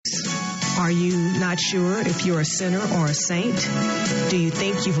Are you not sure if you're a sinner or a saint? Do you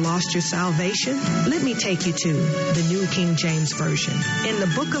think you've lost your salvation? Let me take you to the New King James Version. In the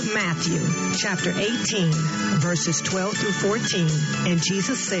book of Matthew, chapter 18, verses 12 through 14, and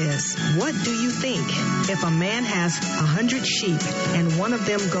Jesus says, "What do you think? If a man has 100 sheep and one of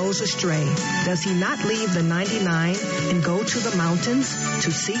them goes astray, does he not leave the 99 and go to the mountains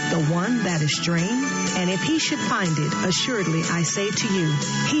to seek the one that is straying? And if he should find it, assuredly I say to you,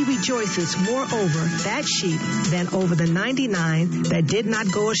 he rejoices more over that sheep than over the 99 that did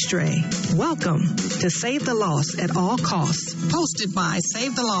not go astray." Welcome to Save the Lost at All Costs, hosted by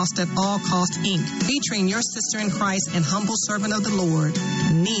Save the Lost at All Costs, Inc., featuring your sister in Christ and humble servant of the Lord,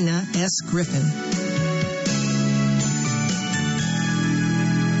 Nina S. Griffin.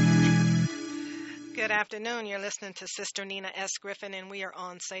 Good afternoon. You're listening to Sister Nina S. Griffin, and we are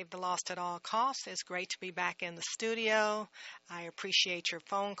on Save the Lost at All Costs. It's great to be back in the studio. I appreciate your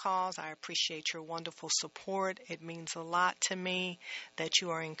phone calls. I appreciate your wonderful support. It means a lot to me that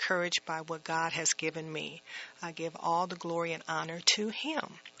you are encouraged by what God has given me. I give all the glory and honor to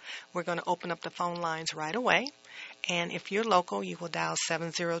Him. We're going to open up the phone lines right away. And if you're local, you will dial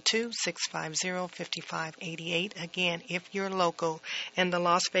 702-650-5588. Again, if you're local in the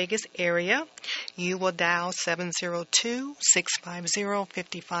Las Vegas area, you will dial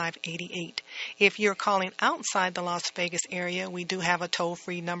 702-650-5588. If you're calling outside the Las Vegas area, we do have a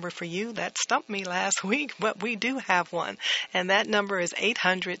toll-free number for you. That stumped me last week, but we do have one. And that number is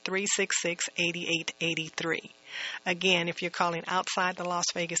 800-366-8883. Again, if you're calling outside the Las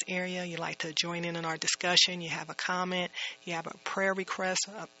Vegas area, you'd like to join in our discussion, you have a comment, you have a prayer request,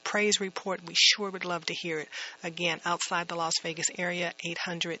 a praise report, we sure would love to hear it. Again, outside the Las Vegas area,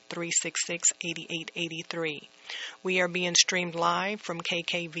 800-366-8883. We are being streamed live from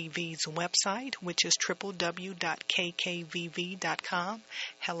KKVV's website, which is www.kkvv.com.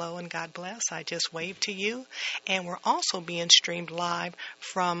 Hello and God bless. I just waved to you. And we're also being streamed live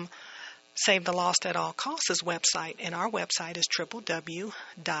from Save the Lost at All Costs' website, and our website is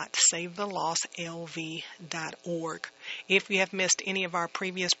www.savethelostlv.org. If you have missed any of our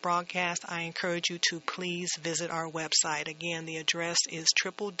previous broadcasts, I encourage you to please visit our website. Again, the address is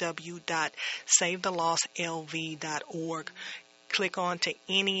www.savethelostlv.org. Click on to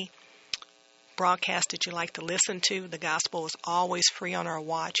any broadcast that you like to listen to. The gospel is always free on our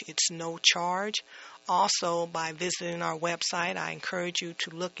watch. It's no charge. Also, by visiting our website, I encourage you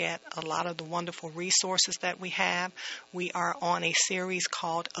to look at a lot of the wonderful resources that we have. We are on a series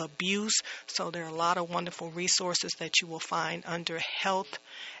called Abuse, so there are a lot of wonderful resources that you will find under health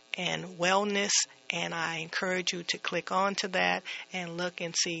and wellness, and I encourage you to click on to that and look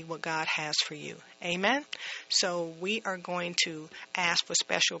and see what God has for you. Amen? So we are going to ask for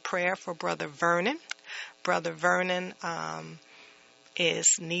special prayer for Brother Vernon. Brother Vernon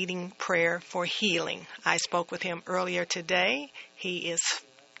is needing prayer for healing. I spoke with him earlier today. He is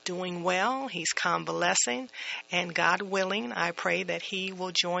doing well. He's convalescing. And God willing, I pray that he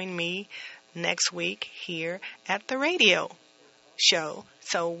will join me next week here at the radio show.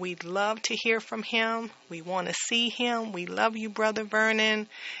 So we'd love to hear from him. We want to see him. We love you, Brother Vernon.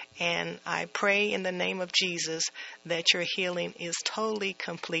 And I pray in the name of Jesus that your healing is totally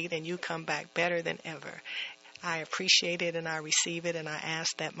complete and you come back better than ever. I appreciate it and I receive it, and I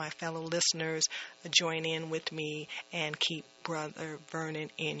ask that my fellow listeners join in with me and keep Brother Vernon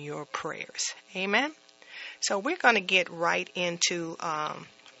in your prayers. Amen? So we're going to get right into our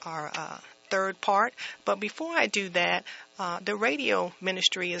third part. But before I do that, the radio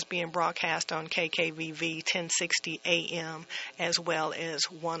ministry is being broadcast on KKVV 1060 AM as well as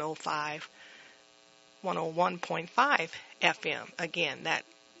 101.5 FM. Again, that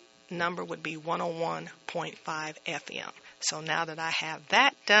number would be 101.5 FM. So now that I have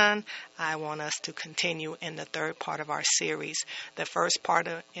that done, I want us to continue in the third part of our series. The first part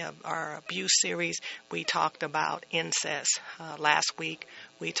of our abuse series, we talked about incest. Last week,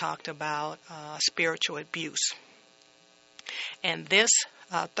 we talked about spiritual abuse. And this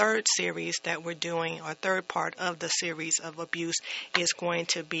third series that we're doing, or third part of the series of abuse, is going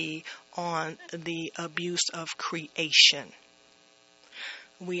to be on the abuse of creation.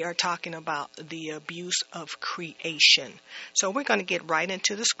 We are talking about the abuse of creation. So we're going to get right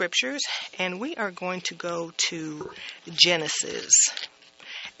into the scriptures, and we are going to go to Genesis.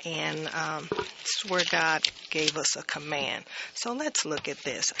 And this is where God gave us a command. So let's look at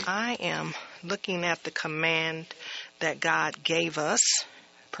this. I am looking at the command that God gave us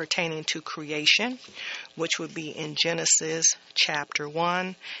pertaining to creation, which would be in Genesis chapter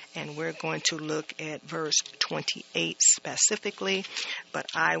 1, and we're going to look at verse 28 specifically, but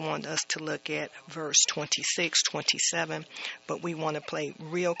I want us to look at verse 26, 27, but we want to pay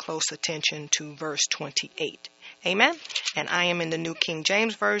real close attention to verse 28. Amen? And I am in the New King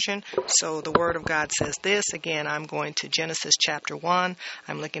James Version, so the Word of God says this. Again, I'm going to Genesis chapter 1.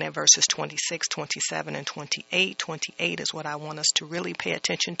 I'm looking at verses 26, 27, and 28. 28 is what I want us to really pay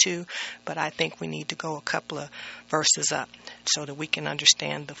attention to, but I think we need to go a couple of verses up so that we can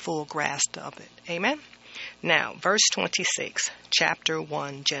understand the full grasp of it. Amen? Now, verse 26, chapter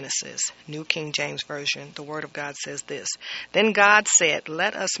 1, Genesis, New King James Version, the Word of God says this. Then God said,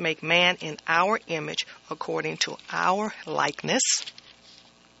 let us make man in our image according to our likeness.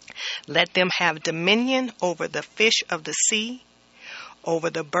 Let them have dominion over the fish of the sea, over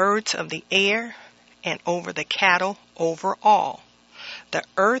the birds of the air, and over the cattle, over all the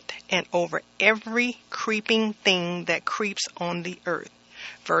earth, and over every creeping thing that creeps on the earth.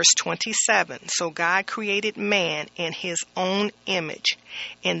 Verse 27, so God created man in his own image.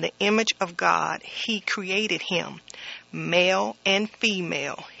 In the image of God, he created him. Male and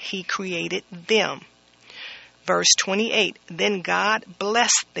female, he created them. Verse 28, then God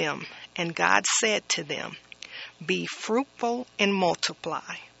blessed them, and God said to them, be fruitful and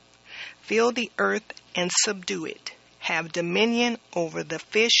multiply. Fill the earth and subdue it. Have dominion over the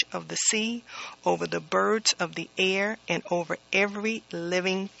fish of the sea, over the birds of the air, and over every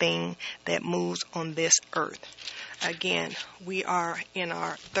living thing that moves on this earth. Again, we are in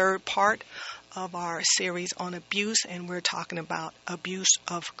our third part of our series on abuse, and we're talking about abuse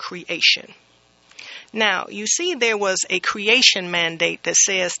of creation. Now, you see there was a creation mandate that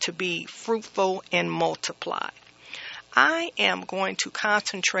says to be fruitful and multiply. I am going to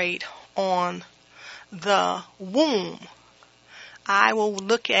concentrate on the womb. I will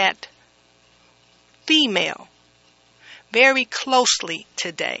look at female very closely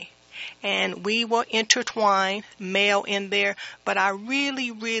today, and we will intertwine male in there, but I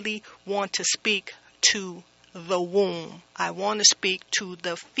really want to speak to the womb. I want to speak to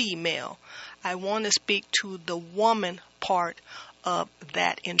the female. I want to speak to the woman part of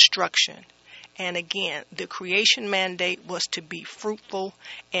that instruction. And again, the creation mandate was to be fruitful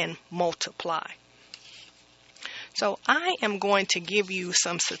and multiply. So I am going to give you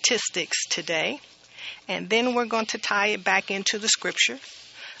some statistics today, and then we're going to tie it back into the scripture.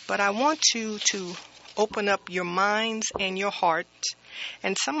 But I want you to open up your minds and your hearts,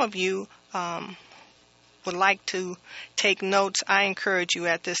 and some of you would like to take notes. I encourage you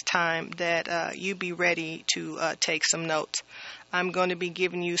at this time that you be ready to take some notes. I'm going to be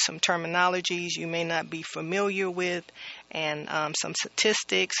giving you some terminologies you may not be familiar with, and some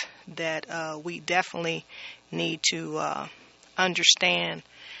statistics that we definitely need to understand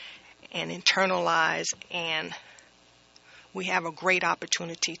and internalize, and we have a great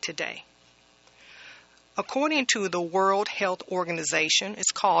opportunity today. According to the World Health Organization,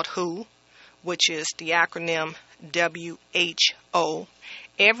 it's called WHO, which is the acronym WHO.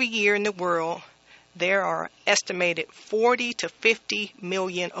 Every year in the world, there are estimated 40 to 50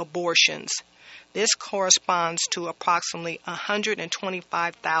 million abortions. This corresponds to approximately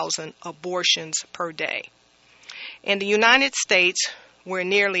 125,000 abortions per day. In the United States, where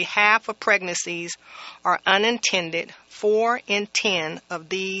nearly half of pregnancies are unintended, 4 in 10 of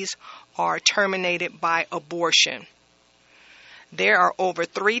these are terminated by abortion. There are over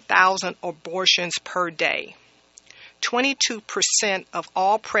 3,000 abortions per day. 22% of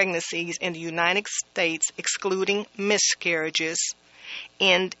all pregnancies in the United States, excluding miscarriages,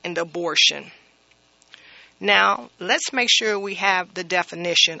 end in abortion. Now, let's make sure we have the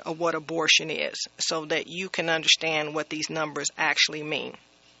definition of what abortion is so that you can understand what these numbers actually mean.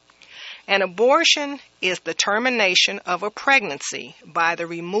 An abortion is the termination of a pregnancy by the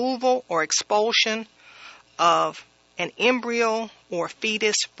removal or expulsion of an embryo or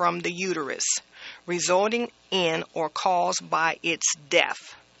fetus from the uterus, resulting in or caused by its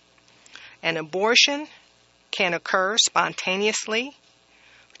death. An abortion can occur spontaneously,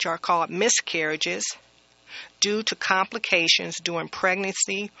 which are called miscarriages, due to complications during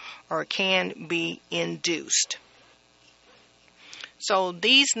pregnancy, or can be induced. So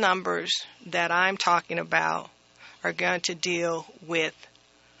these numbers that I'm talking about are going to deal with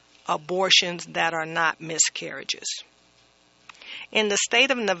abortions that are not miscarriages. In the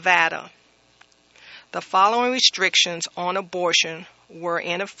state of Nevada, the following restrictions on abortion were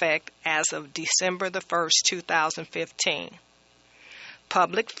in effect as of December the 1st, 2015.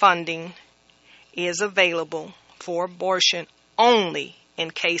 Public funding is available for abortion only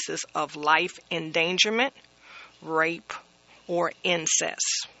in cases of life endangerment, rape, or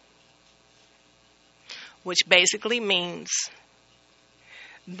incest, which basically means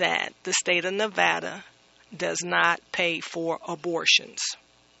that the state of Nevada does not pay for abortions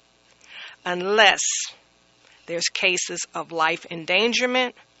unless there's cases of life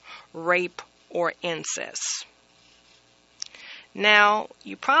endangerment, rape, or incest. Now,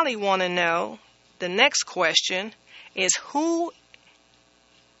 you probably want to know, the next question is, who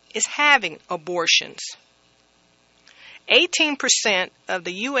is having abortions? 18% of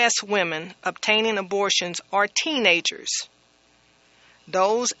the U.S. women obtaining abortions are teenagers.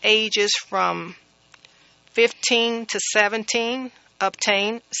 Those ages from 15 to 17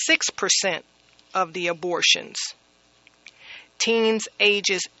 obtain 6% of the abortions. Teens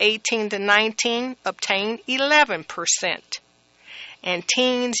ages 18 to 19 obtain 11%. And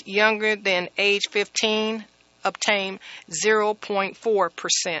teens younger than age 15 obtain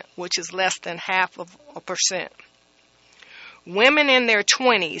 0.4%, which is less than half of a percent. Women in their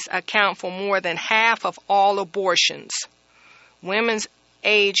 20s account for more than half of all abortions. Women's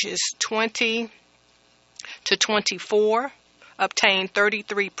ages 20 to 24 obtain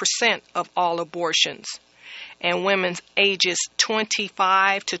 33% of all abortions, and women's ages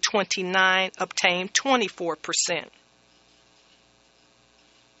 25 to 29 obtain 24%.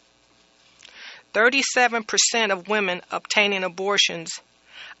 37% of women obtaining abortions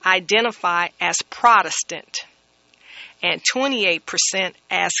identify as Protestant, and 28%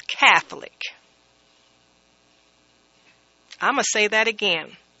 as Catholic. I'm going to say that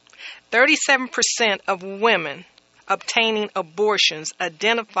again. 37% of women obtaining abortions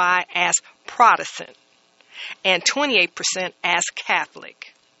identify as Protestant, and 28% as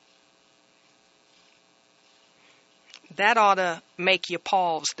Catholic. That ought to make you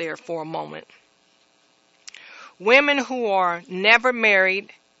pause there for a moment. Women who are never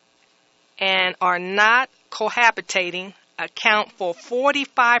married and are not cohabitating account for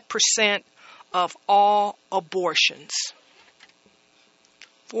 45% of all abortions.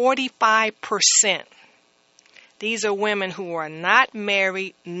 45%. These are women who are not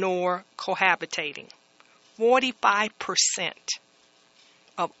married nor cohabitating. 45%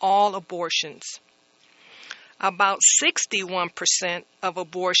 of all abortions. About 61% of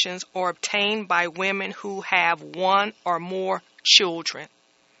abortions are obtained by women who have one or more children.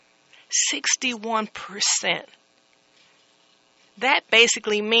 61%. That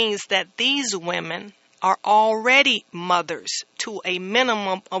basically means that these women are already mothers to a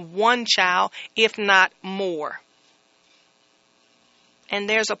minimum of one child, if not more. And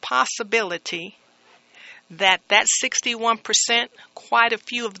there's a possibility that 61%, quite a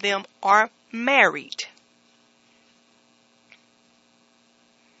few of them are married.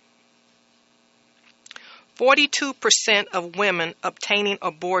 %42% of women obtaining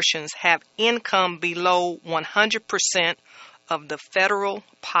abortions have income below 100% of the federal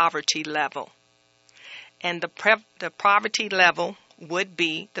poverty level. And the poverty level would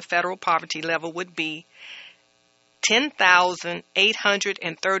be, the federal poverty level would be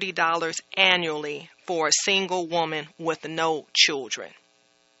 $10,830 annually for a single woman with no children.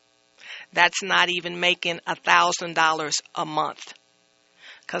 That's not even making $1,000 a month,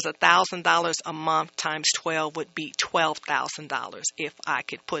 because $1,000 a month times 12 would be $12,000, if I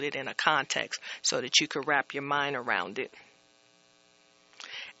could put it in a context so that you could wrap your mind around it.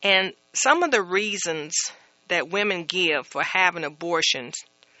 And some of the reasons that women give for having abortions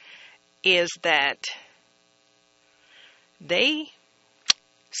is that they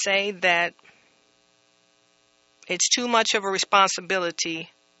say that it's too much of a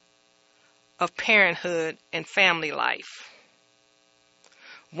responsibility of parenthood and family life.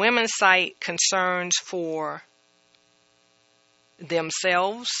 Women cite concerns for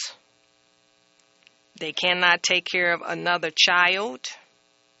themselves. They cannot take care of another child.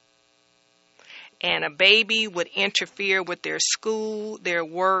 And a baby would interfere with their school, their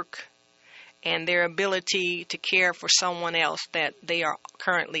work, and their ability to care for someone else that they are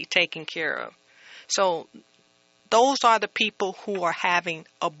currently taking care of. So those are the people who are having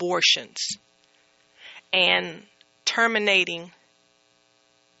abortions and terminating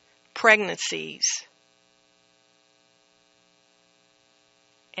pregnancies.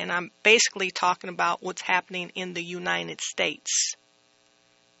 And I'm basically talking about what's happening in the United States.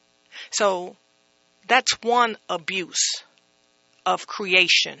 So that's one abuse of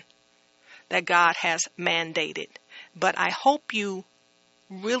creation that God has mandated. But I hope you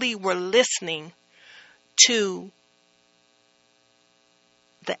really were listening to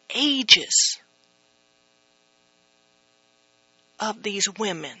the ages of these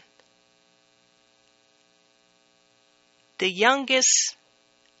women. The youngest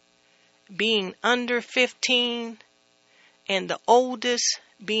being under 15 and the oldest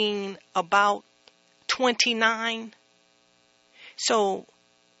being about 29. So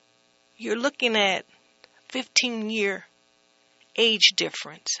you're looking at 15-year age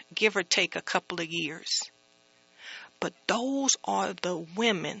difference, give or take a couple of years. But those are the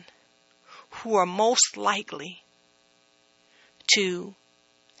women who are most likely to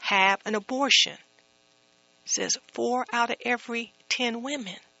have an abortion. It says 4 out of every 10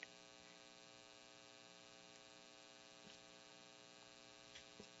 women.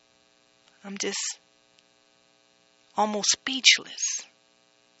 I'm just almost speechless.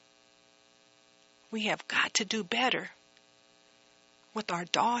 We have got to do better with our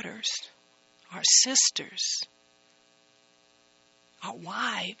daughters, our sisters, our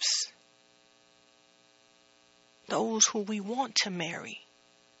wives, those who we want to marry,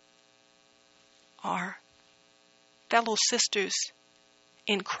 our fellow sisters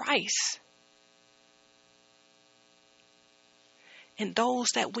in Christ, and those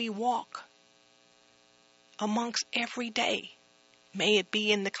that we walk amongst every day. May it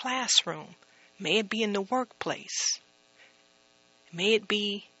be in the classroom, may it be in the workplace, may it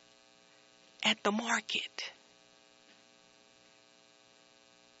be at the market,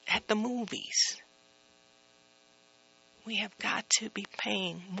 at the movies. We have got to be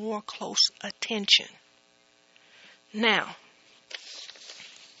paying more close attention. Now,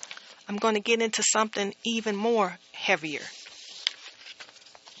 I'm going to get into something even more heavier.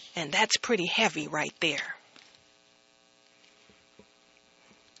 And that's pretty heavy right there.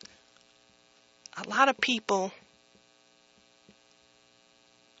 A lot of people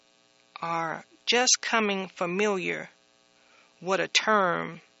are just coming familiar with a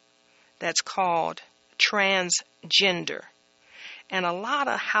term that's called transgender. And a lot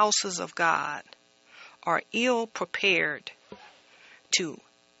of houses of God are ill prepared to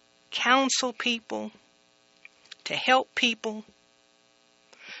counsel people, to help people,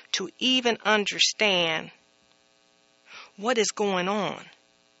 to even understand what is going on.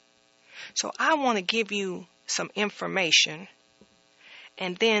 So I want to give you some information,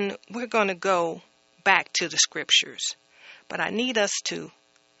 and then we're going to go back to the scriptures. But I need us to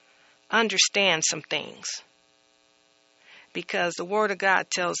understand some things, because the Word of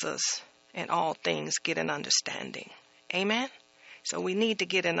God tells us in all things get an understanding. Amen? So we need to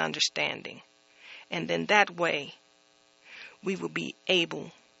get an understanding. And then that way we will be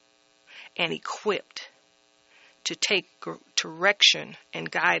able and equipped to take direction and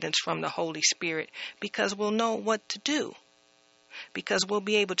guidance from the Holy Spirit, because we'll know what to do, because we'll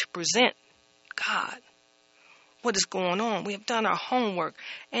be able to present God what is going on. We have done our homework,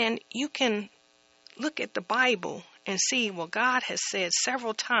 and you can look at the Bible and see what God has said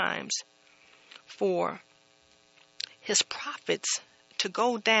several times for his prophets to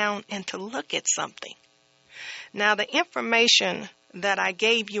go down and to look at something. Now, the information that I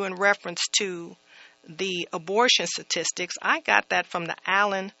gave you in reference to the abortion statistics, I got that from the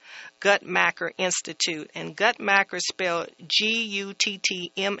Alan Guttmacher Institute. And Guttmacher is spelled Guttmacher,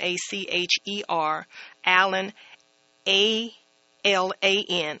 Alan,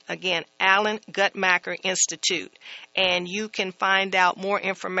 ALAN. Again, Alan Guttmacher Institute. And you can find out more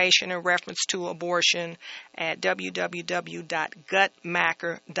information in reference to abortion at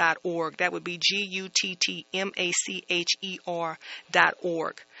www.guttmacher.org. That would be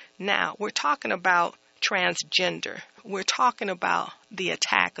Guttmacher.org. Now, we're talking about transgender. We're talking about the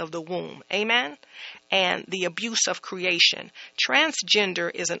attack of the womb. Amen? And the abuse of creation.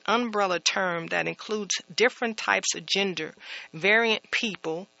 Transgender is an umbrella term that includes different types of gender variant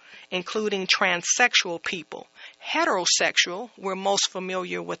people, including transsexual people. Heterosexual, we're most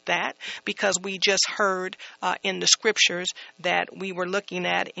familiar with that because we just heard in the scriptures that we were looking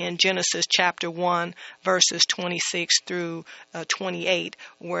at in Genesis chapter 1, verses 26 through 28,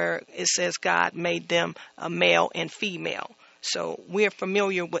 where it says God made them a male and female. So we're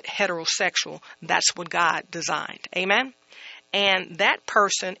familiar with heterosexual. That's what God designed. Amen? And that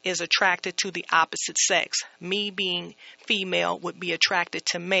person is attracted to the opposite sex. Me being female would be attracted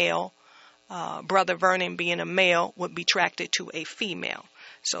to male. Brother Vernon being a male would be attracted to a female.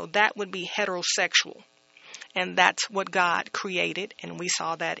 So that would be heterosexual. And that's what God created. And we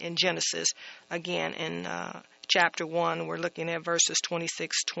saw that in Genesis. Again, in chapter 1, we're looking at verses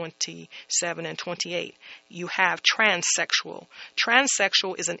 26, 27, and 28. You have transsexual.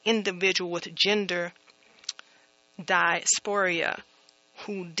 Transsexual is an individual with gender dysphoria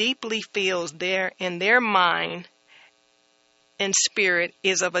who deeply feels in their mind and spirit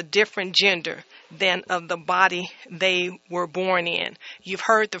is of a different gender than of the body they were born in. You've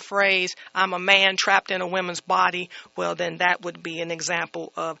heard the phrase, I'm a man trapped in a woman's body. Well, then that would be an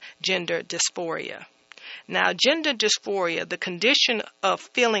example of gender dysphoria. Now, gender dysphoria, the condition of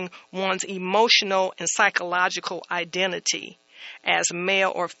feeling one's emotional and psychological identity as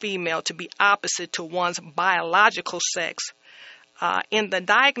male or female to be opposite to one's biological sex, in the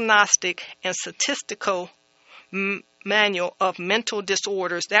Diagnostic and Statistical Manual of Mental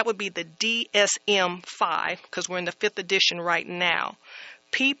Disorders, that would be the DSM-5, because we're in the 5th edition right now.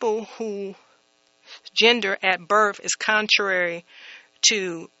 People whose gender at birth is contrary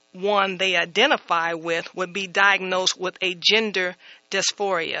to one they identify with would be diagnosed with a gender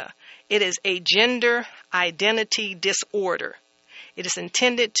dysphoria. It is a gender identity disorder. It is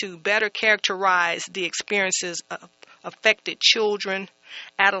intended to better characterize the experiences of affected children,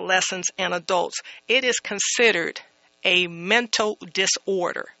 adolescents, and adults. It is considered a mental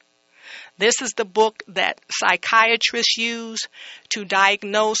disorder. This is the book that psychiatrists use to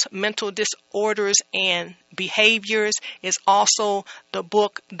diagnose mental disorders and behaviors. It's also the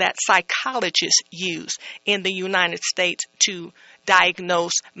book that psychologists use in the United States to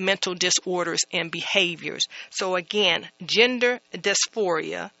diagnose mental disorders and behaviors. So again, gender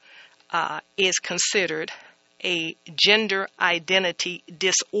dysphoria is considered a gender identity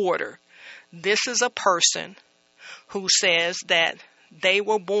disorder. This is a person who says that they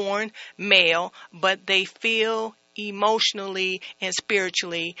were born male, but they feel emotionally and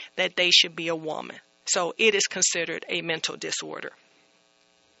spiritually that they should be a woman. So it is considered a mental disorder.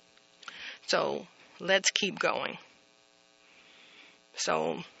 So let's keep going.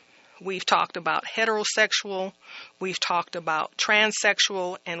 So we've talked about heterosexual, we've talked about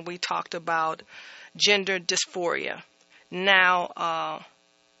transsexual, and we talked about gender dysphoria. Now,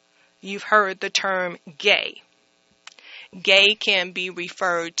 you've heard the term gay. Gay can be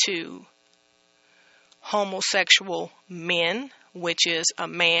referred to homosexual men, which is a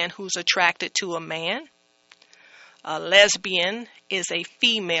man who's attracted to a man. A lesbian is a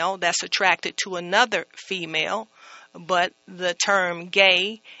female that's attracted to another female, but the term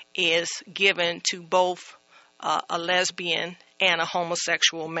gay is given to both a lesbian and a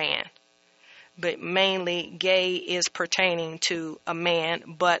homosexual man. But mainly gay is pertaining to a man,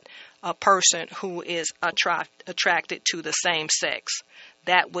 but a person who is attracted to the same sex.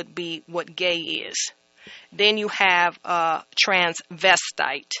 That would be what gay is. Then you have a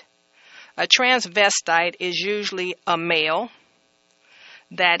transvestite. A transvestite is usually a male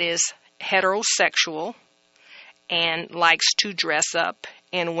that is heterosexual and likes to dress up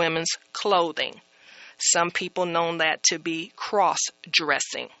in women's clothing. Some people know that to be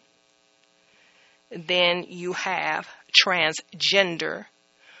cross-dressing. Then you have transgender,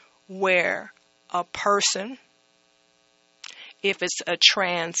 where a person, if it's a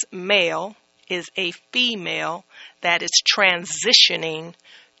trans male, is a female that is transitioning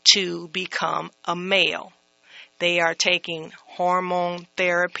to become a male. They are taking hormone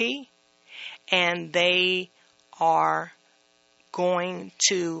therapy, and they are going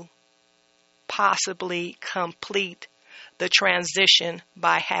to possibly complete the transition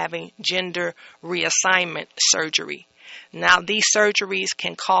by having gender reassignment surgery. Now, these surgeries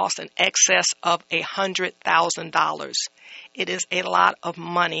can cost in excess of $100,000. It is a lot of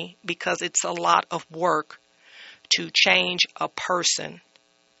money because it's a lot of work to change a person's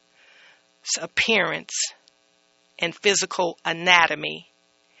appearance and physical anatomy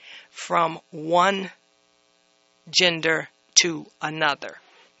from one gender to another.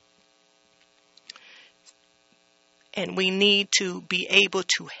 And we need to be able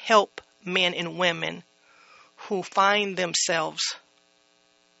to help men and women who find themselves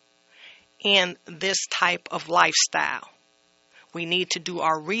in this type of lifestyle. We need to do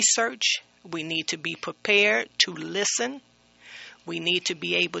our research. We need to be prepared to listen. We need to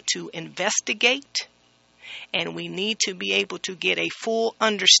be able to investigate. And we need to be able to get a full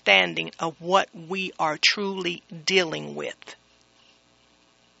understanding of what we are truly dealing with.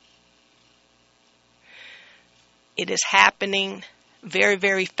 It is happening very,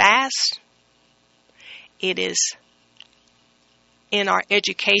 very fast. It is in our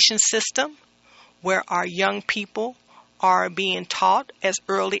education system where our young people are being taught as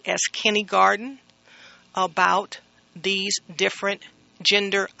early as kindergarten about these different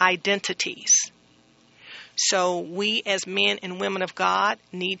gender identities. So we as men and women of God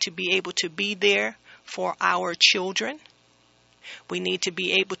need to be able to be there for our children. We need to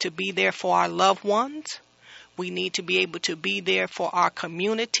be able to be there for our loved ones. We need to be able to be there for our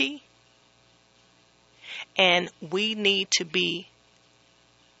community. And we need to be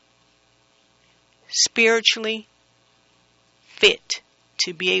spiritually fit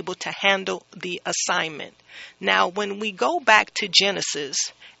to be able to handle the assignment. Now, when we go back to Genesis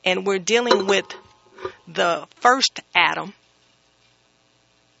and we're dealing with the first Adam,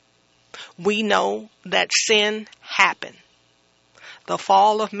 we know that sin happened. The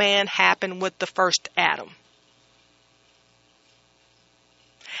fall of man happened with the first Adam.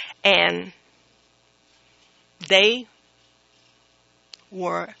 And they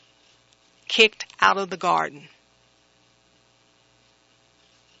were kicked out of the garden.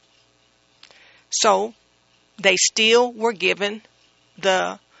 So they still were given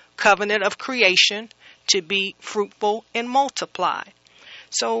the covenant of creation to be fruitful and multiply.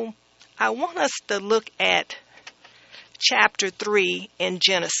 So I want us to look at chapter 3 in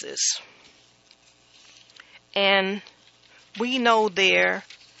Genesis. And we know there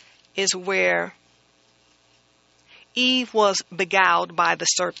is where Eve was beguiled by the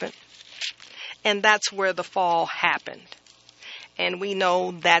serpent. And that's where the fall happened. And we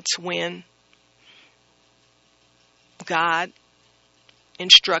know that's when God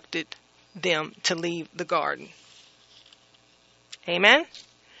instructed them to leave the garden. Amen?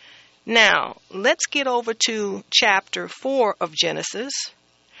 Now, let's get over to chapter 4 of Genesis,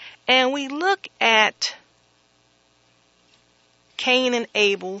 and we look at Cain and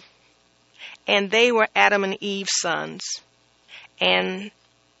Abel, and they were Adam and Eve's sons. And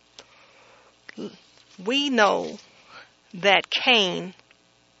we know that Cain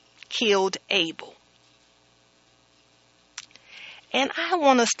killed Abel. And I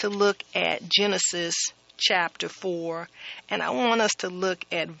want us to look at Genesis chapter 4, and I want us to look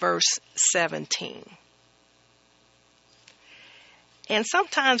at verse 17. And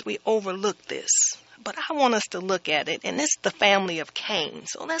sometimes we overlook this, but I want us to look at it, and it's the family of Cain.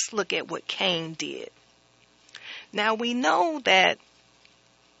 So let's look at what Cain did. Now we know that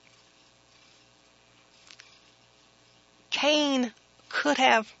Cain could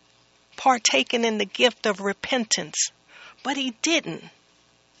have partaken in the gift of repentance, but he didn't.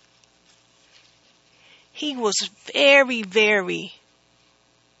 He was very, very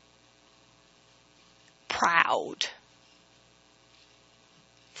proud,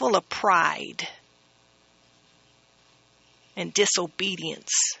 full of pride and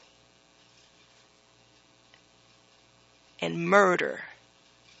disobedience and murder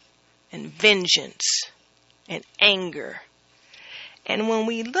and vengeance and anger. And when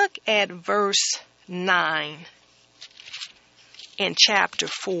we look at verse 9 in chapter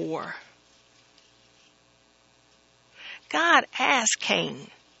 4, God asked Cain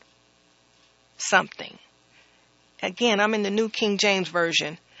something. Again, I'm in the New King James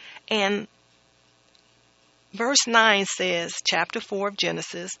Version. And verse 9 says, chapter 4 of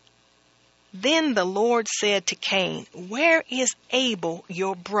Genesis, "Then the Lord said to Cain, 'Where is Abel,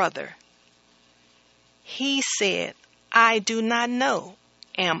 your brother?' He said, 'I do not know.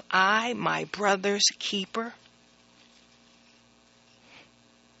 Am I my brother's keeper?'"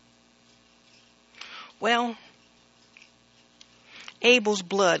 Well, Abel's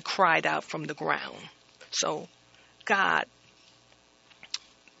blood cried out from the ground. So God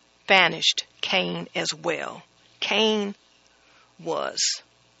banished Cain as well. Cain was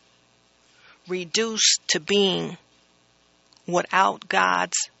reduced to being without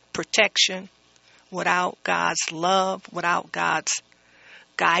God's protection, without God's love, without God's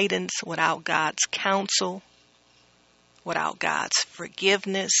guidance, without God's counsel, without God's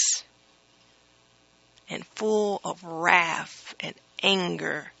forgiveness, and full of wrath and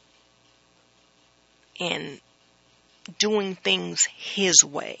anger and doing things his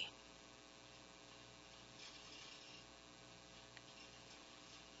way.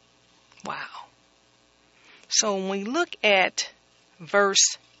 Wow. So when we look at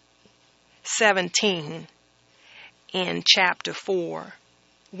verse 17 in chapter 4,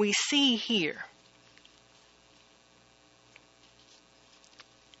 we see here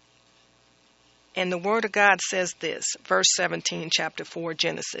and the Word of God says this, verse 17, chapter 4,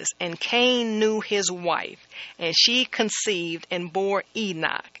 Genesis, "And Cain knew his wife, and she conceived and bore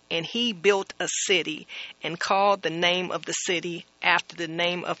Enoch, and he built a city, and called the name of the city after the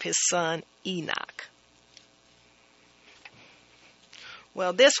name of his son Enoch."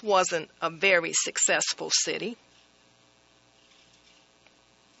 Well, this wasn't a very successful city,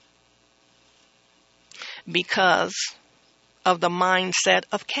 because of the mindset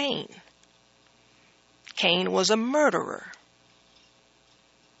of Cain. Cain was a murderer.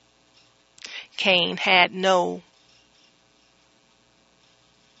 Cain had no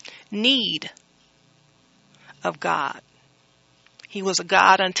need of God. He was a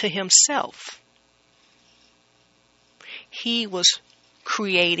God unto himself. He was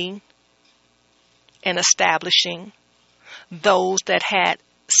creating and establishing those that had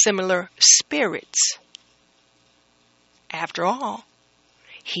similar spirits. After all,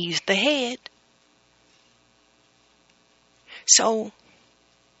 he's the head. So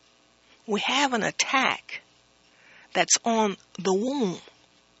We have an attack that's on the womb,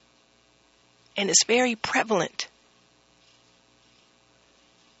 and it's very prevalent.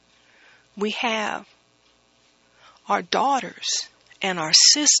 We have our daughters and our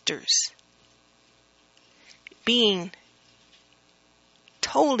sisters being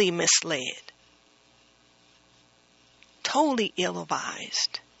totally misled, totally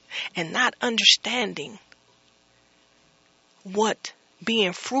ill-advised, and not understanding what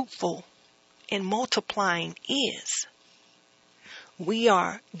being fruitful and multiplying is. We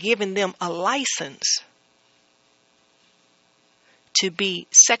are giving them a license to be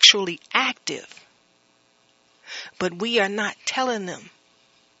sexually active, but we are not telling them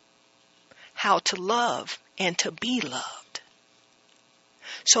how to love and to be loved.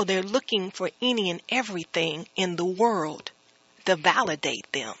 So they're looking for any and everything in the world to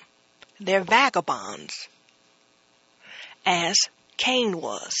validate them. They're vagabonds, as Cain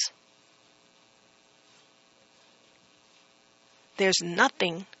was. There's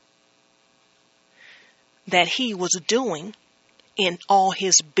nothing that he was doing in all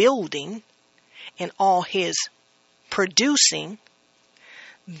his building and all his producing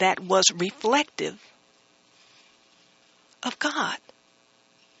that was reflective of God.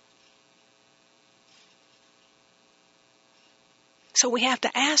 So we have to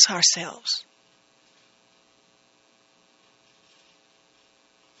ask ourselves,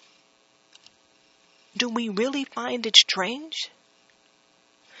 do we really find it strange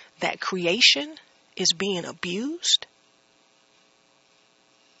that creation is being abused?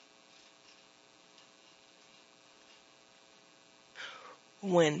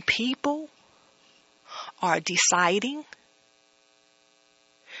 When people are deciding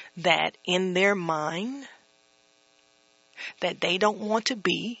that in their mind that they don't want to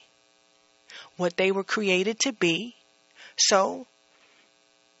be what they were created to be, so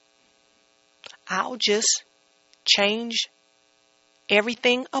I'll just change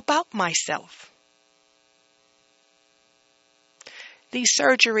everything about myself. These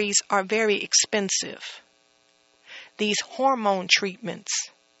surgeries are very expensive. These hormone treatments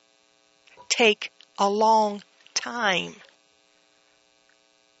take a long time.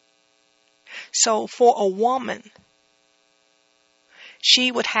 So for a woman,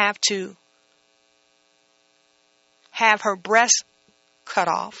 she would have to have her breast cut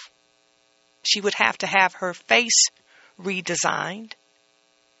off. She would have to have her face redesigned.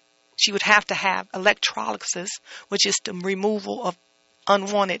 She would have to have electrolysis, which is the removal of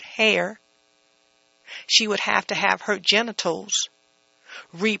unwanted hair. She would have to have her genitals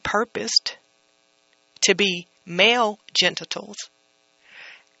repurposed to be male genitals.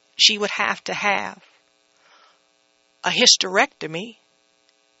 She would have to have a hysterectomy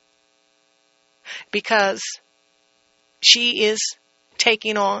because she is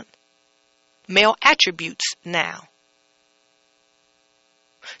taking on male attributes now.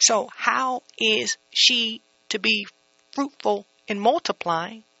 So how is she to be fruitful and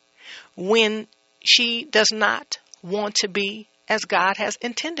multiplying when she does not want to be as God has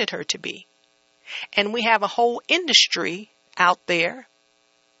intended her to be? And we have a whole industry out there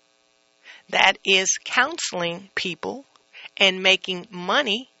that is counseling people and making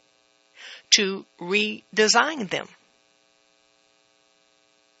money to redesign them.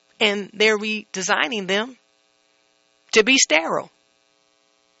 And they're redesigning them to be sterile.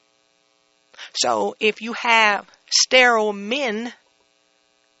 So if you have sterile men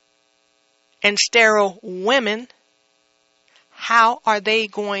and sterile women, how are they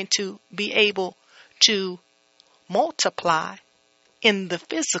going to be able to multiply in the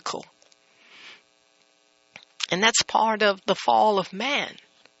physical? And that's part of the fall of man.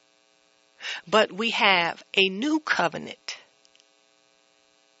 But we have a new covenant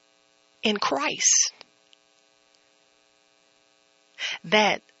in Christ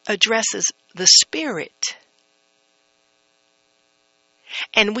that addresses the spirit.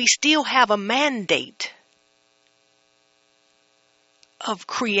 And we still have a mandate of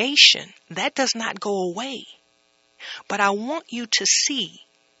creation. That does not go away. But I want you to see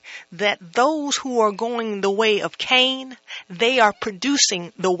that those who are going the way of Cain, they are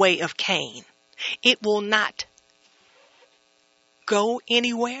producing the way of Cain. It will not go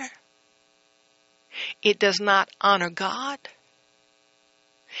anywhere. It does not honor God.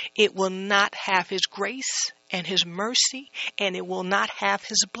 It will not have His grace and His mercy, and it will not have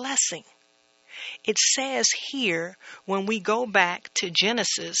His blessing. It says here, when we go back to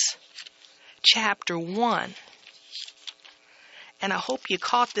Genesis chapter 1, and I hope you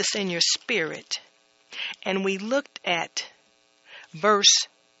caught this in your spirit, and we looked at verse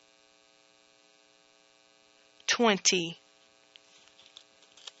 20.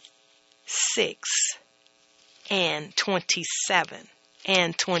 6 and 27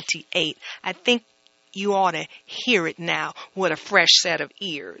 and 28. I think you ought to hear it now with a fresh set of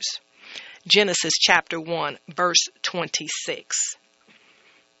ears. Genesis chapter 1, verse 26.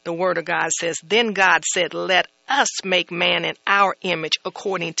 The word of God says, "Then God said, let us make man in our image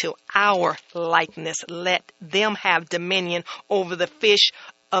according to our likeness. Let them have dominion over the fish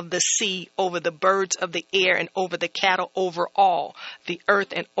of the sea, over the birds of the air, and over the cattle, over all the earth,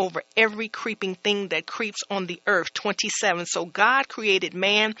 and over every creeping thing that creeps on the earth." 27. So God created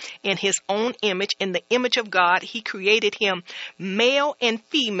man in his own image. In the image of God, he created him. Male and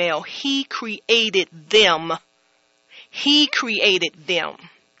female, he created them. He created them.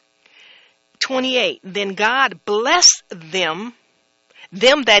 28. Then God blessed them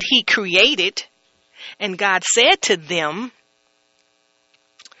that he created, and God said to them,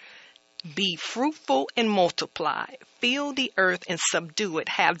 "Be fruitful and multiply, fill the earth and subdue it,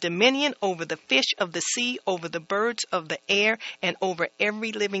 have dominion over the fish of the sea, over the birds of the air, and over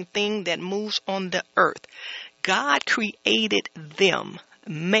every living thing that moves on the earth." God created them,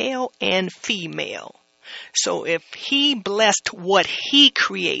 male and female. So if he blessed what he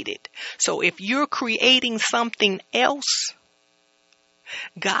created, so if you're creating something else,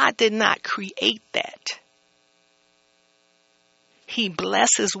 God did not create that. He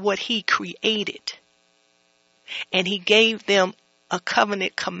blesses what he created. And he gave them a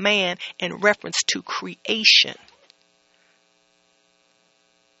covenant command in reference to creation.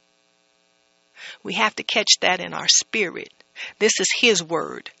 We have to catch that in our spirit. This is his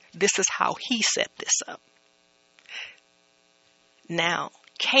word. This is how he set this up. Now,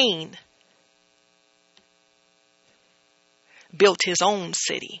 Cain built his own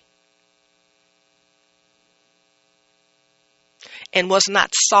city and was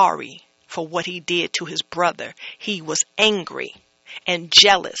not sorry for what he did to his brother. He was angry and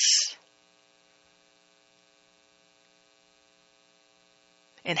jealous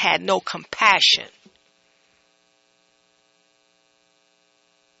and had no compassion.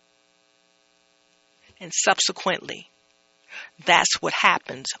 And subsequently, that's what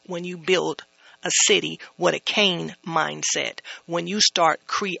happens when you build a city with a Cain mindset. When you start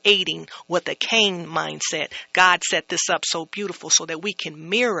creating with a Cain mindset, God set this up so beautiful so that we can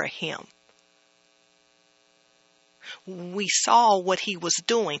mirror him. We saw what he was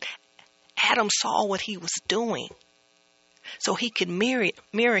doing. Adam saw what he was doing. So he could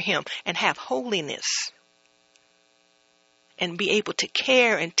mirror him and have holiness. And be able to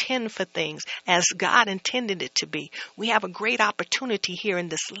care and tend for things as God intended it to be. We have a great opportunity here in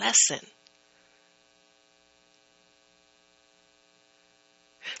this lesson.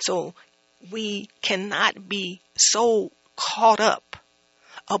 So we cannot be so caught up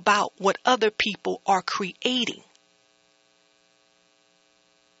about what other people are creating.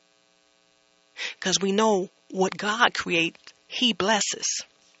 Because we know what God creates, he blesses.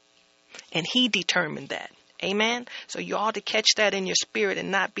 And he determined that. Amen. So you ought to catch that in your spirit and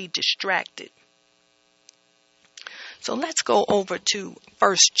not be distracted. So let's go over to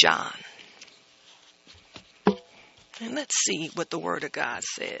 1 John. And let's see what the Word of God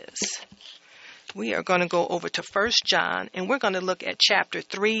says. We are going to go over to 1 John, and we're going to look at chapter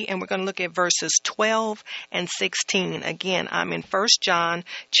 3, and we're going to look at verses 12 and 16. Again, I'm in 1 John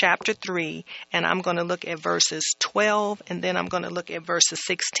chapter 3, and I'm going to look at verses 12, and then I'm going to look at verses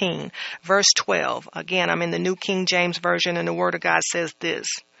 16. Verse 12, again, I'm in the New King James Version, and the Word of God says this: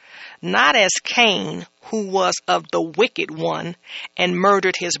 "Not as Cain, who was of the wicked one, and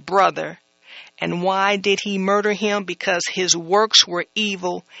murdered his brother. And why did he murder him? Because his works were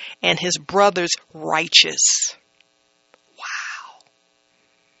evil and his brother's righteous." Wow.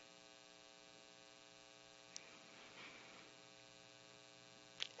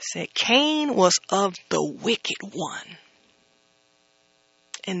 Said Cain was of the wicked one.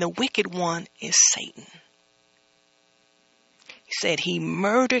 And the wicked one is Satan. He said he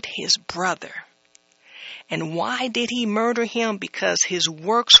murdered his brother. And why did he murder him? Because his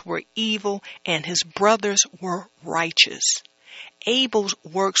works were evil and his brothers were righteous. Abel's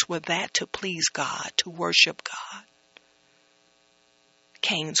works were that to please God, to worship God.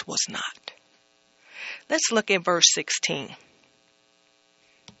 Cain's was not. Let's look at verse 16.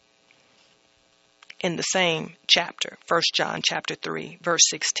 In the same chapter, 1 John chapter 3, verse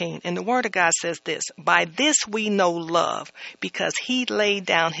 16. And the Word of God says this: "By this we know love, because he laid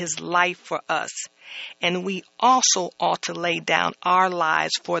down his life for us. And we also ought to lay down our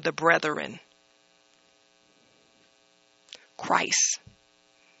lives for the brethren." Christ,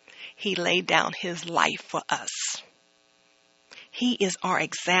 he laid down his life for us. He is our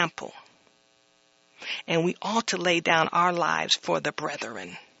example. And we ought to lay down our lives for the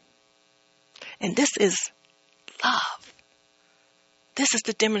brethren. And this is love. This is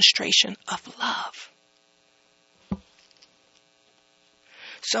the demonstration of love.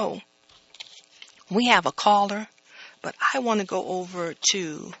 So, we have a caller, but I want to go over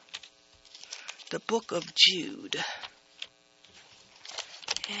to the book of Jude.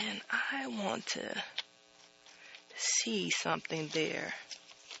 And I want to see something there.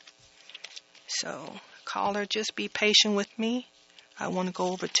 So, caller, just be patient with me. I want to go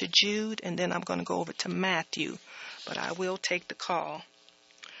over to Jude, and then I'm going to go over to Matthew. But I will take the call.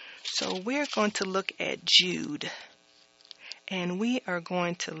 So, we're going to look at Jude. And we are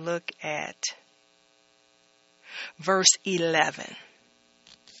going to look at verse 11.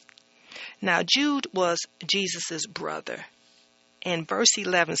 Now, Jude was Jesus' brother. And verse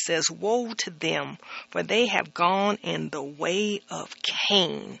 11 says, "Woe to them, for they have gone in the way of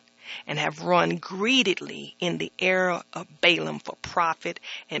Cain, and have run greedily in the error of Balaam for profit,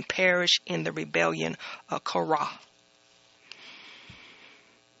 and perished in the rebellion of Korah."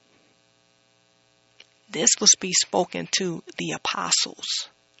 This was be spoken to the apostles.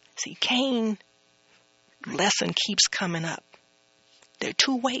 See, Cain's lesson keeps coming up. There are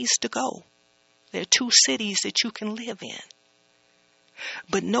two ways to go. There are two cities that you can live in.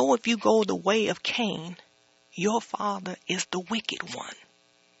 But know, if you go the way of Cain, your father is the wicked one.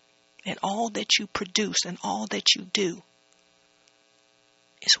 And all that you produce and all that you do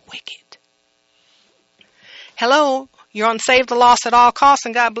is wicked. Hello, you're on Save the Lost at All Costs,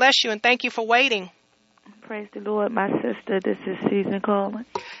 and God bless you, and thank you for waiting. Praise the Lord, my sister. This is Susan calling.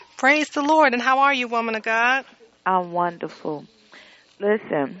 Praise the Lord. And how are you, woman of God? I'm wonderful.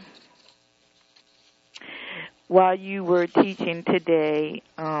 Listen, while you were teaching today,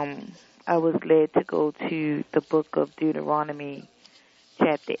 I was led to go to the book of Deuteronomy,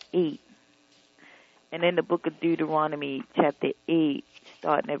 chapter 8. And in the book of Deuteronomy, chapter 8,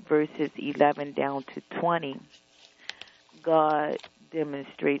 starting at verses 11 down to 20, God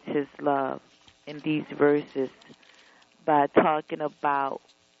demonstrates his love in these verses by talking about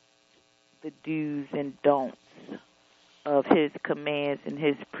the do's and don'ts of his commands and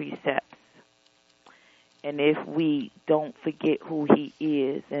his precepts. And if we don't forget who he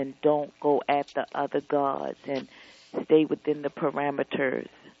is and don't go after other gods and stay within the parameters,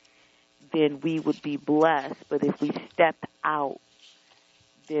 then we would be blessed. But if we step out,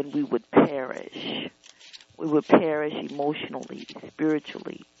 then we would perish. We would perish emotionally,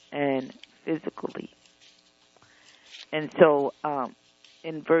 spiritually, and physically. And so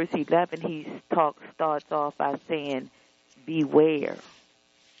in verse 11, he starts off by saying, beware.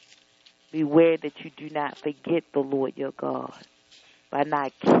 Beware that you do not forget the Lord your God by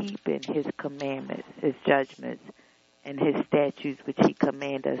not keeping his commandments, his judgments, and his statutes which he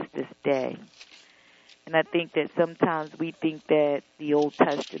commanded us this day. And I think that sometimes we think that the Old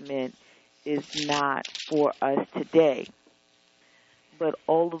Testament is not for us today. But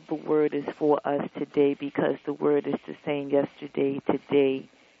all of the word is for us today, because the word is the same yesterday, today,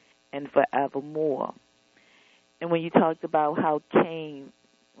 and forevermore. And when you talked about how Cain,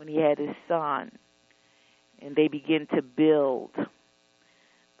 when he had his son, and they begin to build,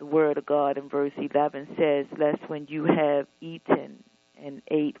 the word of God in verse 11 says, "Lest when you have eaten and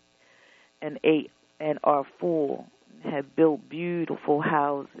ate and are full, have built beautiful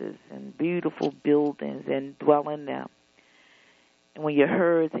houses and beautiful buildings and dwell in them. And when your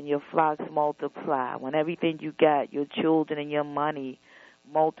herds and your flocks multiply, when everything you got, your children and your money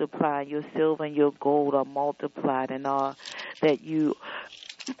multiply, your silver and your gold are multiplied, and all that you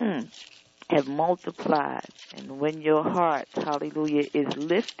have multiplied, and when your heart, hallelujah, is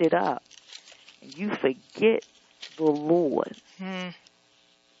lifted up, and you forget the Lord,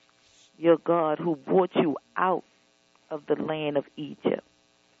 your God, who brought you out of the land of Egypt,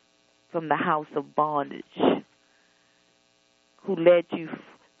 from the house of bondage, who led you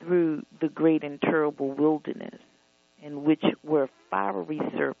through the great and terrible wilderness, in which were fiery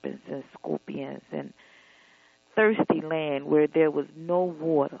serpents and scorpions, and thirsty land where there was no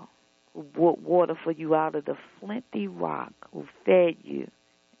water, who brought water for you out of the flinty rock, who fed you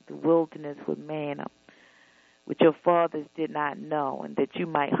the wilderness with manna, which your fathers did not know, and that he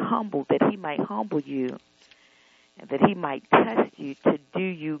might humble you, and that he might test you to do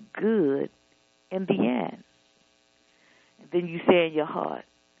you good in the end. And then you say in your heart,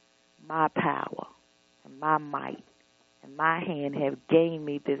 my power and my might and my hand have gained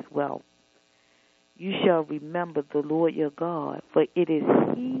me this wealth. You shall remember the Lord your God, for it is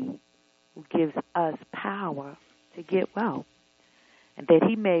he who gives us power to get wealth, and that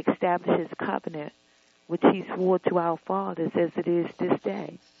he may establish his covenant, which he swore to our fathers, as it is this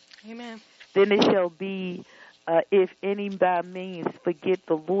day. Amen. Then it shall be if any by means forget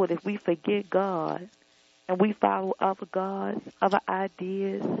the Lord, if we forget God and we follow other gods, other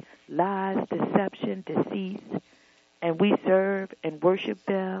ideas, lies, deception, deceit, and we serve and worship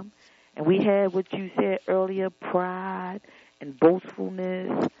them, and we have what you said earlier, pride and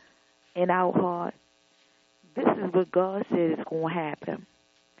boastfulness in our heart, this is what God said is going to happen.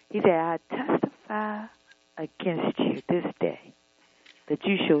 He said, I testify against you this day that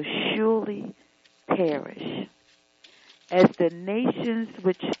you shall surely perish. As the nations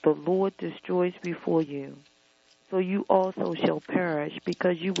which the Lord destroys before you, so you also shall perish,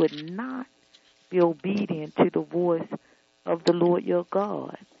 because you would not be obedient to the voice of the Lord your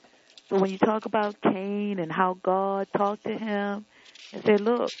God. So when you talk about Cain and how God talked to him and said,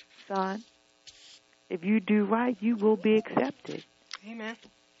 look, son, if you do right, you will be accepted. Amen.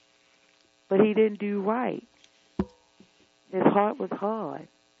 But he didn't do right. His heart was hard.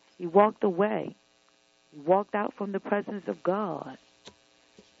 He walked away. He walked out from the presence of God.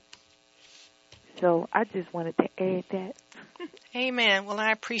 So I just wanted to add that. Amen. Well,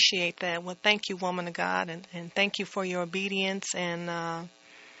 I appreciate that. Well, thank you, woman of God, and thank you for your obedience and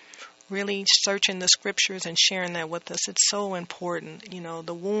really searching the scriptures and sharing that with us. It's so important. You know,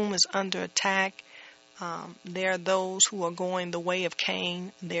 the womb is under attack. There are those who are going the way of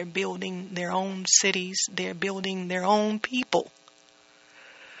Cain. They're building their own cities. They're building their own people.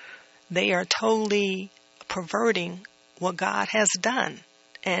 They are totally perverting what God has done.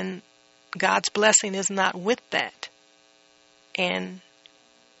 And God's blessing is not with that. And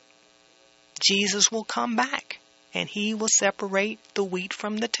Jesus will come back, and he will separate the wheat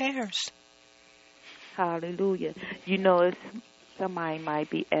from the tares. Hallelujah. You know, somebody might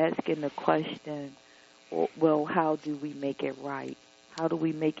be asking the question, well, how do we make it right? How do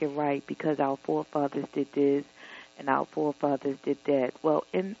we make it right? Because our forefathers did this and our forefathers did that. Well,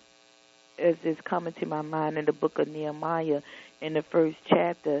 as is coming to my mind in the book of Nehemiah, in the first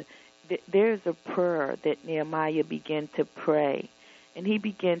chapter, there's a prayer that Nehemiah began to pray. And he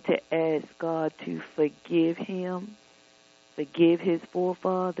began to ask God to forgive him, forgive his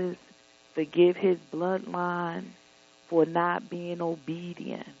forefathers, forgive his bloodline for not being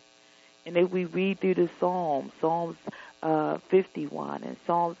obedient. And if we read through the Psalms 51 and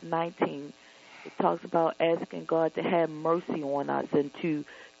Psalms 19, it talks about asking God to have mercy on us and to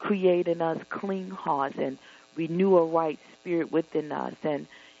create in us clean hearts and renew a right spirit within us. And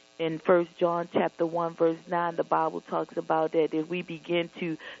in 1 John chapter 1, verse 9, the Bible talks about that if we begin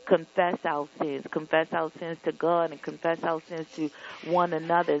to confess our sins to God and confess our sins to one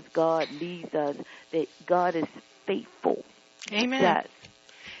another as God leads us, that God is faithful. Amen. Yes.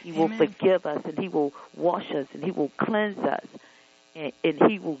 He will forgive us, and he will wash us, and he will cleanse us, and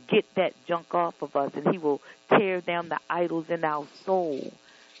he will get that junk off of us, and he will tear down the idols in our soul.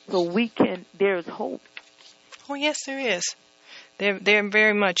 So there's hope. Oh, yes, there is. There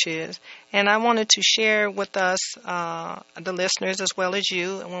very much is. And I wanted to share with us, the listeners as well as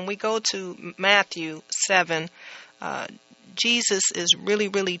you, and when we go to Matthew 7, Jesus is really,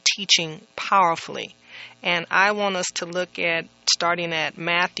 really teaching powerfully. And I want us to look at starting at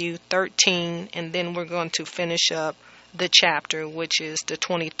Matthew 13, and then we're going to finish up the chapter, which is the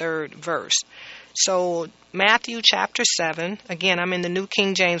 23rd verse. So Matthew chapter 7, again, I'm in the New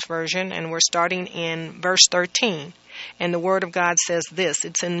King James Version, and we're starting in verse 13. And the Word of God says this.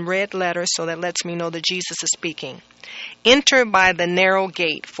 It's in red letters, so that lets me know that Jesus is speaking. Enter by the narrow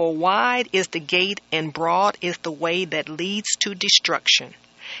gate, for wide is the gate and broad is the way that leads to destruction.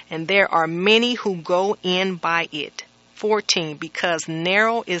 And there are many who go in by it. 14, because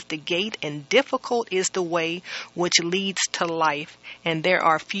narrow is the gate and difficult is the way which leads to life, and there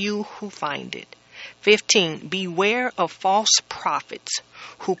are few who find it. 15, beware of false prophets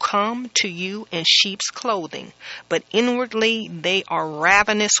who come to you in sheep's clothing, but inwardly they are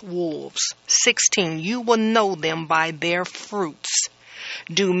ravenous wolves. 16, you will know them by their fruits.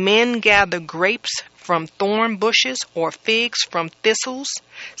 Do men gather grapes from thorn bushes or figs from thistles?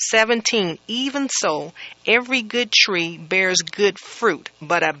 17, even so, every good tree bears good fruit,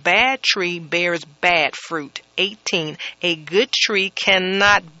 but a bad tree bears bad fruit. 18, a good tree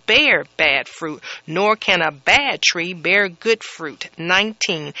cannot bear bad fruit, nor can a bad tree bear good fruit.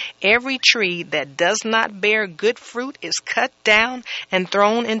 19, every tree that does not bear good fruit is cut down and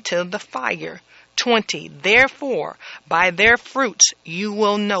thrown into the fire. 20, therefore, by their fruits you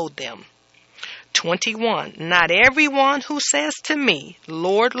will know them. 21, not everyone who says to me,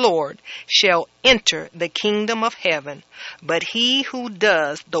 Lord, Lord, shall enter the kingdom of heaven, but he who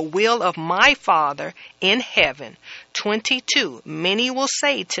does the will of my Father in heaven. 22, many will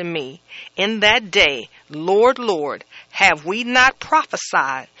say to me in that day, Lord, Lord, have we not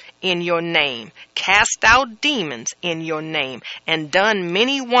prophesied in your name, cast out demons in your name, and done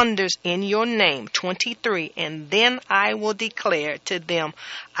many wonders in your name? 23. And then I will declare to them,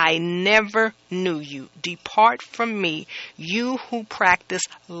 I never knew you. Depart from me, you who practice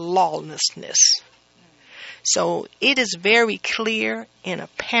lawlessness. So it is very clear and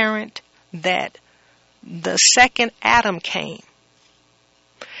apparent that the second Adam came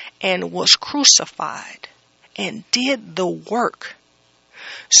and was crucified and did the work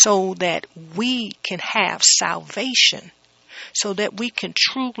so that we can have salvation, so that we can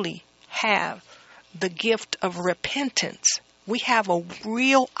truly have the gift of repentance. We have a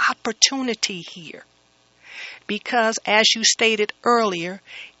real opportunity here because, as you stated earlier,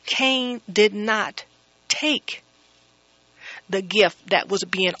 Cain did not take the gift that was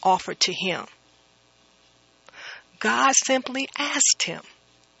being offered to him. God simply asked him,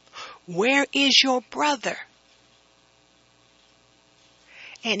 where is your brother?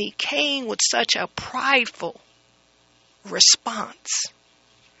 And he came with such a prideful response.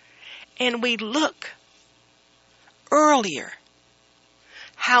 And we look earlier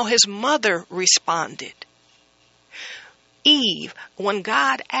how his mother responded. Eve, when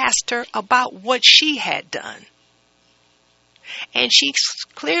God asked her about what she had done. And she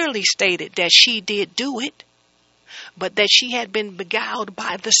clearly stated that she did do it, but that she had been beguiled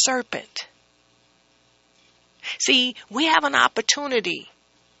by the serpent. See, we have an opportunity,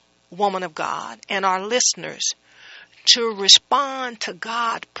 woman of God, and our listeners, to respond to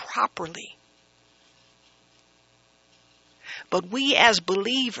God properly. But we as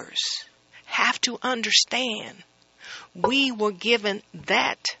believers have to understand we were given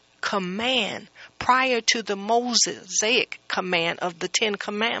that command prior to the Mosaic command of the 10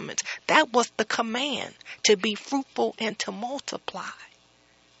 Commandments. That was the command, to be fruitful and to multiply.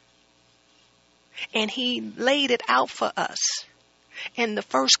 And he laid it out for us in the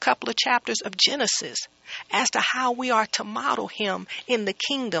first couple of chapters of Genesis as to how we are to model him in the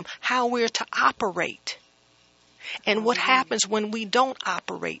kingdom, how we're to operate, and what happens when we don't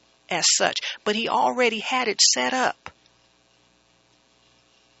operate as such. But he already had it set up.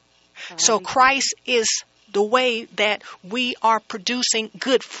 So Christ is the way that we are producing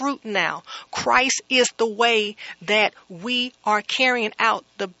good fruit now. Christ is the way that we are carrying out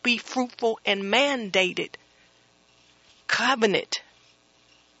the be fruitful and mandated covenant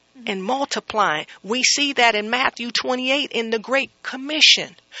and multiplying. We see that in Matthew 28 in the Great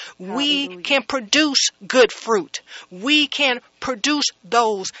Commission. We can produce good fruit. We can produce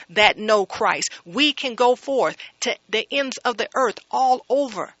those that know Christ. We can go forth to the ends of the earth all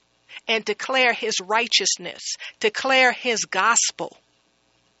over and declare his righteousness, declare his gospel.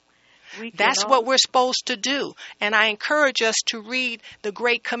 That's what we're supposed to do. And I encourage us to read the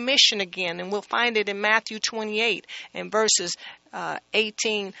Great Commission again, and we'll find it in Matthew 28 and verses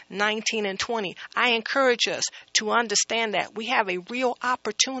 18, 19, and 20. I encourage us to understand that we have a real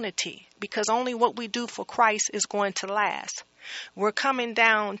opportunity, because only what we do for Christ is going to last. We're coming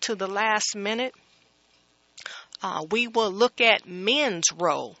down to the last minute. We will look at men's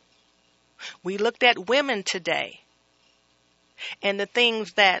role. We looked at women today and the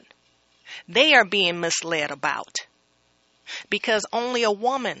things that they are being misled about, because only a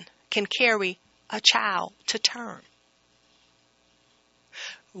woman can carry a child to term.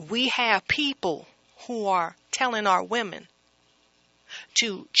 We have people who are telling our women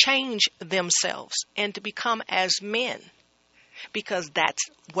to change themselves and to become as men, because that's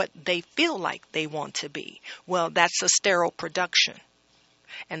what they feel like they want to be. Well, that's a sterile production.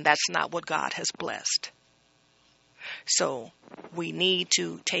 And that's not what God has blessed. So we need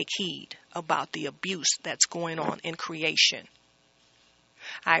to take heed about the abuse that's going on in creation.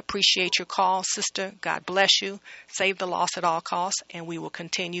 I appreciate your call, sister. God bless you. Save the lost at all costs. And we will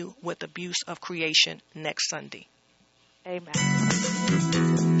continue with abuse of creation next Sunday. Amen.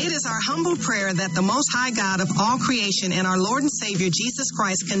 It is our humble prayer that the Most High God of all creation and our Lord and Savior Jesus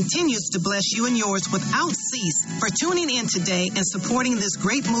Christ continues to bless you and yours without cease for tuning in today and supporting this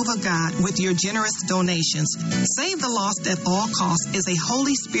great move of God with your generous donations. Save the Lost at All Costs is a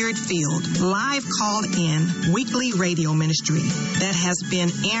Holy Spirit-filled, live called-in weekly radio ministry that has been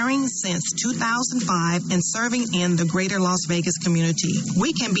airing since 2005 and serving in the greater Las Vegas community.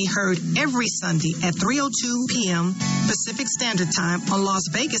 We can be heard every Sunday at 3:02 p.m. Pacific Standard Time on Las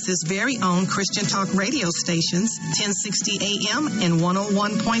Vegas Vegas's very own Christian Talk radio stations, 1060 AM and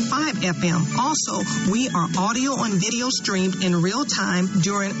 101.5 FM. Also, we are audio and video streamed in real time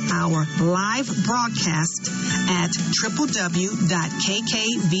during our live broadcast at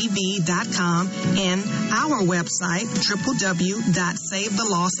www.kkvv.com and our website,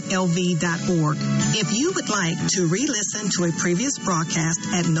 www.savethelostlv.org. If you would like to re-listen to a previous broadcast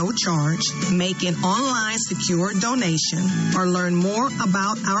at no charge, make an online secure donation, or learn more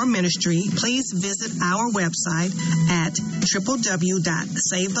about our ministry, please visit our website at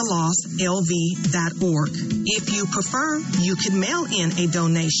www.savethelostlv.org. If you prefer, you can mail in a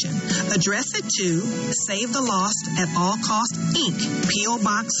donation. Address it to Save the Lost at All Cost, Inc., P.O.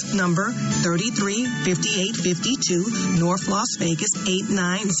 Box number 335852, North Las Vegas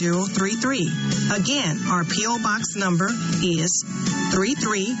 89033. Again, our P.O. Box number is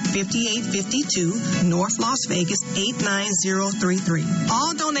 335852, North Las Vegas 89033.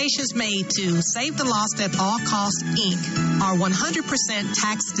 All donations made to Save the Lost at All Costs, Inc. are 100%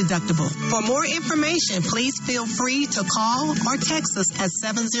 tax deductible. For more information, please feel free to call or text us at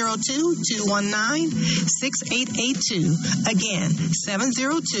 702-219-6882. Again,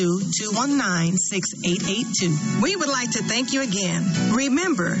 702-219-6882. We would like to thank you again.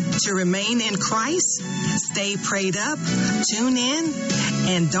 Remember to remain in Christ, stay prayed up, tune in,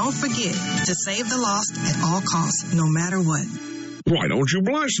 and don't forget to save the lost at all costs, no matter what. Why don't you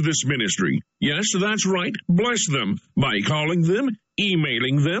bless this ministry? Yes, that's right. Bless them by calling them,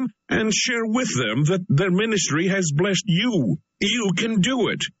 emailing them, and share with them that their ministry has blessed you. You can do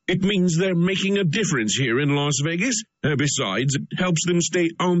it. It means they're making a difference here in Las Vegas. Besides, it helps them stay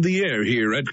on the air here at